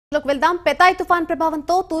వెళ్దాం. పెథాయ్ తుఫాన్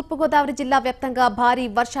ప్రభావంతో తూర్పు గోదావరి జిల్లా వ్యాప్తంగా భారీ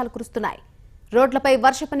వర్షాలు కురుస్తున్నాయి. రోడ్లపై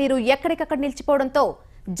వర్షపు నీరు ఎక్కడికక్కడ నిలిచిపోవడంతో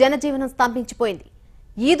జనజీవనం స్తంభించిపోయింది.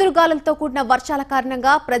 ఈదురుగాలులతో కూడిన వర్షాల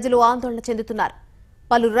కారణంగా ప్రజలు ఆందోళన చెందుతున్నారు.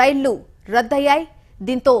 పలు రైళ్లు రద్దయ్యాయి.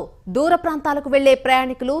 దీంతో దూర ప్రాంతాలకు వెళ్లే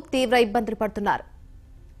ప్రయాణికులు తీవ్ర ఇబ్బందులు పడుతున్నారు.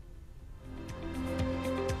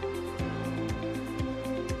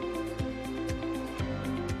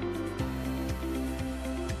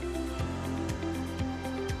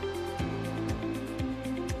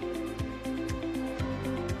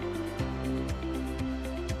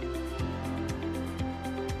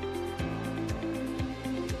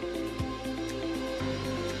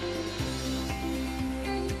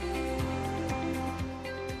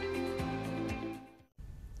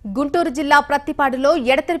 గుంటూరు జిల్లా ప్రత్తిపాడులో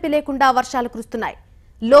ఎడతెరిపి లేకుండా వర్షాలు కురుస్తున్నాయి.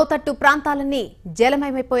 లోతట్టు ప్రాంతాలన్నీ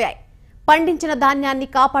జలమయమైపోయాయి. పండించిన ధాన్యాన్ని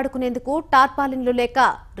కాపాడుకునేందుకు టార్పాలిన్లు లేక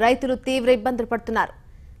రైతులు తీవ్ర ఇబ్బందులు పడుతున్నారు.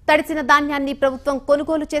 తడిసిన ధాన్యాన్ని ప్రభుత్వం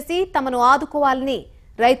కొనుగోలు చేసి తమను ఆదుకోవాలని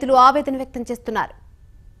రైతులు ఆవేదన వ్యక్తం చేస్తున్నారు.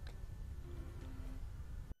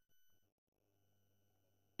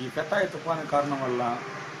 ఈ పెథాయ్ తుఫాను కారణం వల్ల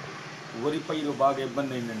వరి పైరు బాగా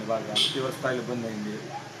ఇబ్బంది అయిందండి. బాగా తీవ్ర స్థాయిలో ఇబ్బంది అయింది.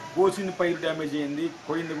 కోసిన పైరు డ్యామేజ్ అయింది,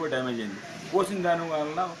 కోయింది కూడా డ్యామేజ్ అయింది. కోసిన దాని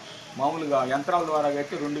వల్ల మామూలుగా యంత్రాల ద్వారా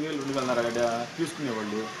అయితే 2,000-2,500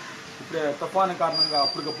 తీసుకునేవాళ్ళు. ఇప్పుడే తుఫాను కారణంగా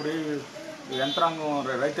అప్పటికప్పుడే యంత్రాంగం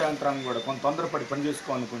రైతు యంత్రాంగం కూడా కొంత తొందరపడి పని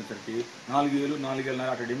చేసుకోవాలనుకునేసరికి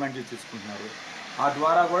 4,000-4,500 అట్లా డిమాండ్ చేసి తీసుకుంటున్నారు. ఆ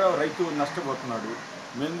ద్వారా కూడా రైతు నష్టపోతున్నాడు.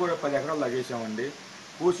 మేము కూడా 10 ఎకరాలు లాగేసామండి.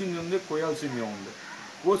 కోసింది ఉంది, కోయాల్సిందే ఉంది.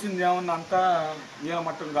 కోసింది ఏమన్నా అంతా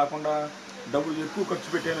నీలమట్టం కాకుండా డబ్బులు ఎక్కువ ఖర్చు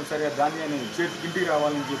పెట్టైనా సరే ధాన్యాన్ని చేతికి ఇంటికి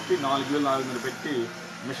రావాలని చెప్పి 4,400 పెట్టి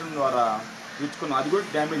మిషన్ ద్వారా తెచ్చుకున్నాం. అది కూడా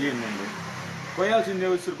డ్యామేజ్ అయిందండి. కోయాల్సిన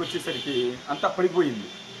వచ్చేసరికి అంతా పడిపోయింది.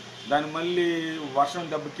 దాన్ని మళ్ళీ వర్షం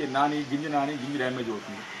దెబ్బకి గింజ డ్యామేజ్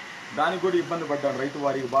అవుతుంది. దానికి కూడా ఇబ్బంది పడ్డారు రైతు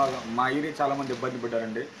వారికి బాగా. మా ఏరియా చాలామంది ఇబ్బంది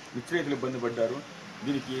పడ్డారండి. మిర్చి రైతులు ఇబ్బంది పడ్డారు.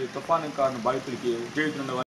 దీనికి తుఫాను కారణం బాధితులకి చేయుతుండవ